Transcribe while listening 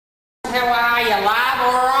how are you, love?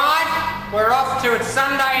 Alright? We're off to, it's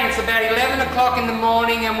Sunday and it's about 11 o'clock in the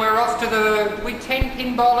morning and we're off to the, we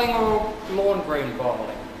 10-pin bowling or lawn green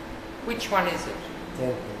bowling? Which one is it?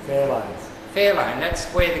 10-pin, Fairlanes. Fairlane, that's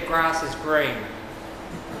where the grass is green.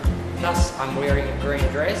 Thus, I'm wearing a green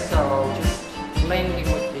dress, so I'll just blend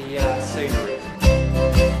in with the scenery.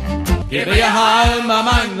 Give me a home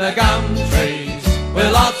among the gum trees,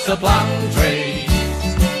 with lots of plum trees.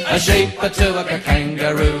 A sheep, a two, a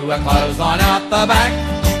kangaroo, a clothesline out the back,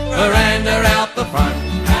 veranda out the front,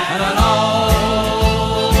 and an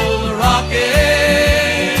old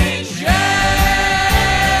rocking chair.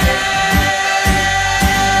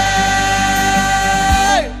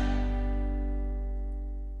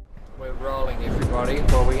 We're rolling, everybody.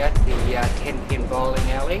 Well, we're at the 10-pin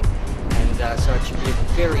bowling alley, and so it should be a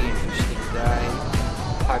very interesting day.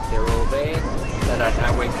 Hope they're all there. They don't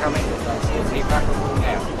know we're coming, but they see us here buckling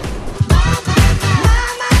out.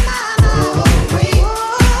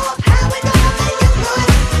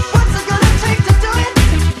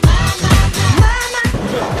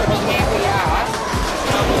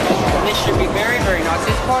 Should be very, very nice.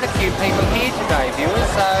 There's quite a few people here today, viewers,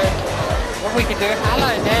 so what we could do...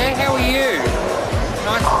 Hello there, how are you?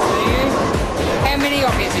 Nice to see you. How many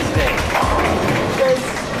of you is there? There's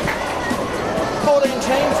 14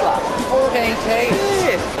 teams left. 14 teams.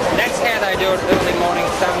 Yeah. That's how they do it early morning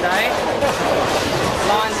Sunday.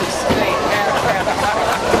 Lines of speed.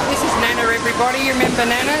 This is Nana, everybody. You remember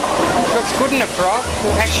Nana? She looks good in a frock.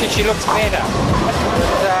 Actually, she looks better.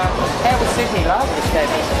 But, how was Sydney, love?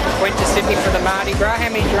 Went to Sydney for the Mardi Gras. How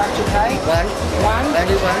many drugs did you take? One. One?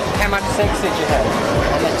 Only one. How much sex did you have?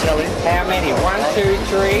 I'm not telling. How many? 1, 2,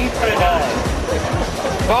 3. Put it on.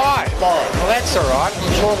 5. Well, that's all right.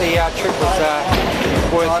 I'm sure the trip was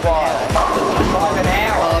worthwhile. 5 an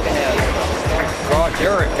hour. 5 an hour. God,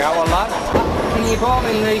 you're a goer, love. Can you bowl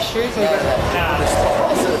in these shoes? No.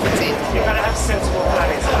 You've got to have sensible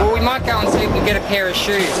planning. Well, we might go and see if we can get a pair of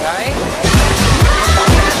shoes, eh?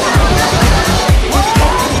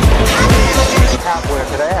 Can't work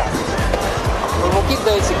it out. Well, we'll give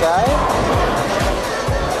these a go.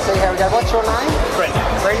 See how we go. What's your name? Brendan.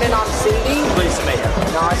 Brendan, I'm Cindy. Pleased to meet you.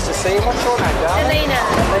 Nice to see you. What's your name, darling? Alina.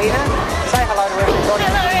 Alina. Say hello to everybody.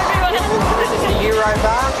 Hello, everyone. This is the Euro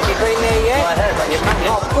bar. Have you been there yet? I have. You must,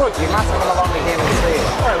 oh, good. You must come along again and see it.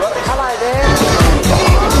 Hello there.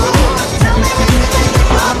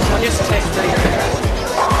 I'll just test these.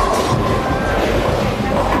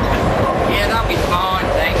 Yeah, they'll be fine,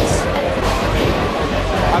 thanks.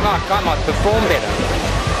 I might perform better.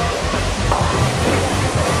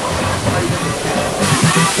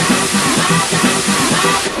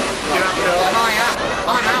 You're up, girl. Am I up?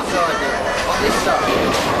 I'm outside there. On this side.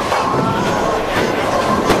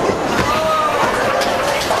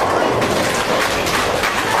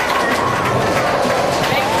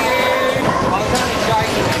 Thank you. I was only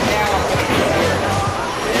joking, and now I'm going to be serious.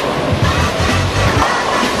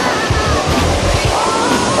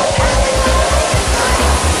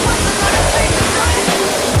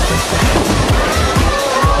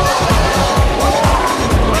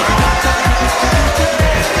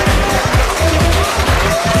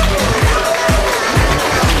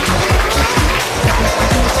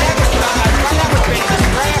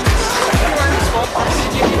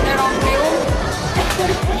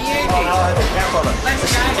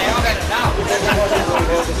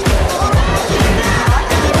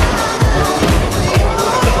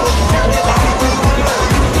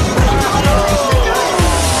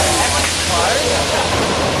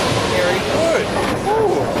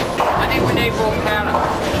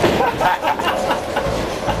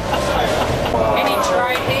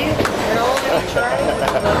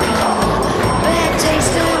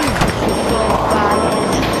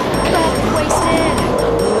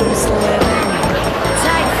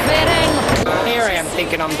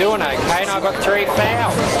 I'm doing okay, and I got 3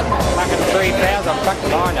 fouls. Fucking 3 fouls, I'm fucking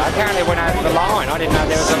behind. I apparently went over the line. I didn't know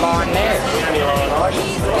there was a line there.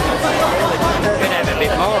 Could have a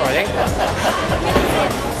bit more, I think.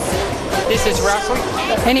 This is Russell.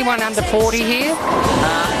 Anyone under 40 here?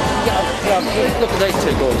 Look at these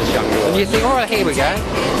 2 gorgeous young girls. And you think, oh, here we go.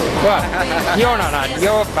 What? You're not,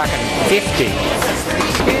 you're fucking 50.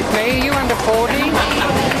 Excuse me, are you under 40?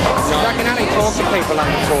 I can only talk to people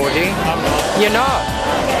under 40. You're not?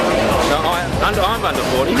 No, I'm under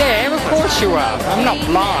 40. Yeah, of course you are. I'm not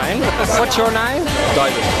blind. What's your name?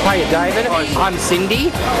 David. Hiya, David. I'm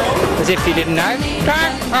Cindy. As if you didn't know.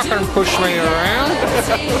 Don't fucking push me around.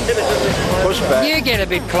 Push back. You get a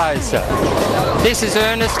bit closer. This is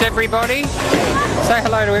Ernest, everybody. Say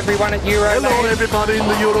hello to everyone at Euro. Hello, everybody in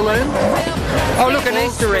the Euroland. Oh, look, an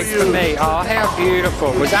Easter egg for me. Oh, how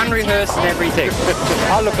beautiful. It was unrehearsed and everything.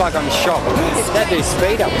 I look like I'm shocked. They do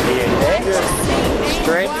speed up at the end there. It's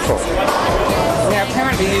dreadful. Now,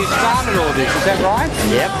 apparently you started all this, is that right?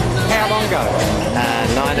 Yep. How long ago?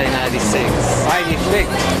 1986. 86.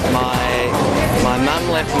 My mum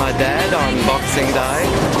left my dad on Boxing Day,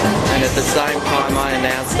 and at the same time I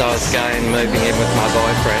announced I was moving in with my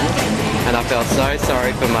boyfriend, and I felt so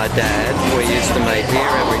sorry for my dad. We used to meet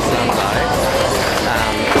here every Sunday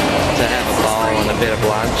to have a bowl and a bit of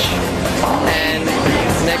lunch, and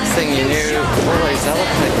next thing you knew, all these other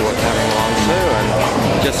people were coming along too, and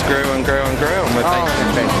just grew and grew and grew, and we've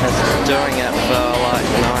been doing it for like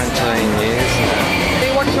 19 years now.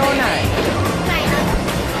 See, what's your name?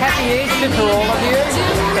 Happy Easter to all of you.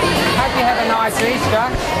 Hope you have a nice Easter.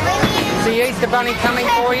 Is the Easter Bunny coming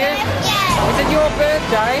for you? Is it your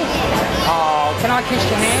birthday? Oh, can I kiss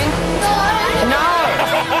your hand? No!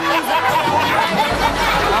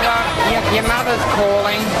 Your mother's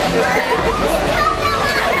calling.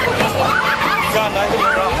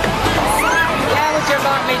 How would you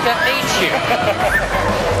like me to eat you?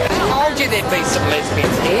 I told you there'd be some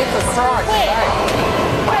lesbians here, for Christ's sake.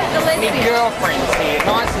 My girlfriend's here.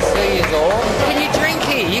 Nice to see you all. Can you drink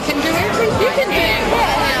here? You can do everything. You can do it.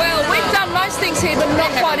 Yeah. Well, we've done most things here, but not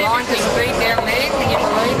quite everything. Speed down there. Can you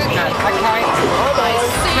believe it? No. Okay. Bye-bye.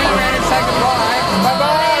 See you around and say goodbye.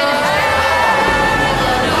 Bye-bye.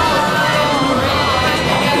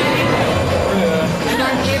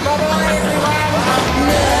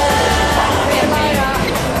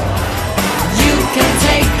 You can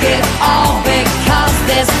take it all because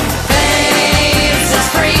this place is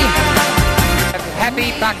free.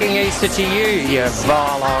 Happy fucking Easter to you, you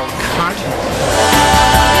vile old cunt.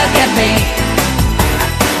 Look at me,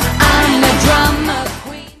 I'm the drummer.